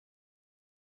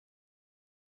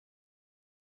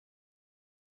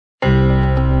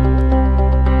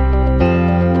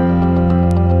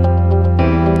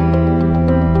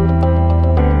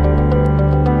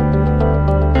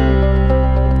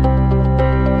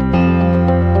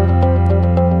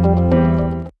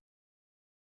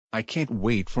I can't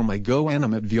wait for my Go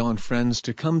Animate Beyond friends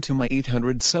to come to my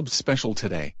 800 subs special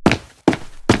today.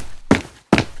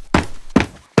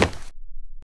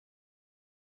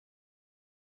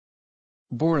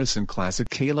 Boris and Classic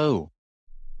Caillou.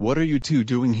 What are you two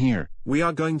doing here? We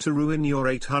are going to ruin your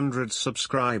 800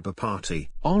 subscriber party.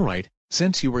 Alright,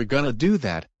 since you were gonna do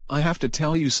that, I have to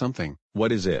tell you something.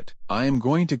 What is it? I am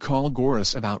going to call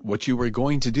Boris about what you were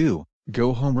going to do.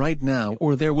 Go home right now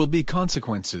or there will be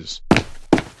consequences.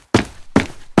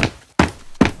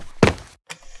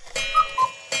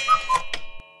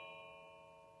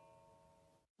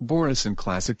 Boris and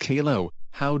Classic Caillou,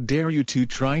 how dare you two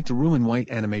try to ruin White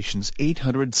Animation's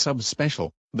 800 subs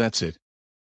special. That's it.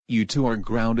 You two are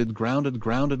grounded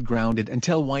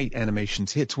until White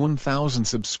Animations hits 1000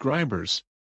 subscribers.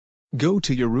 Go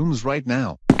to your rooms right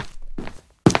now.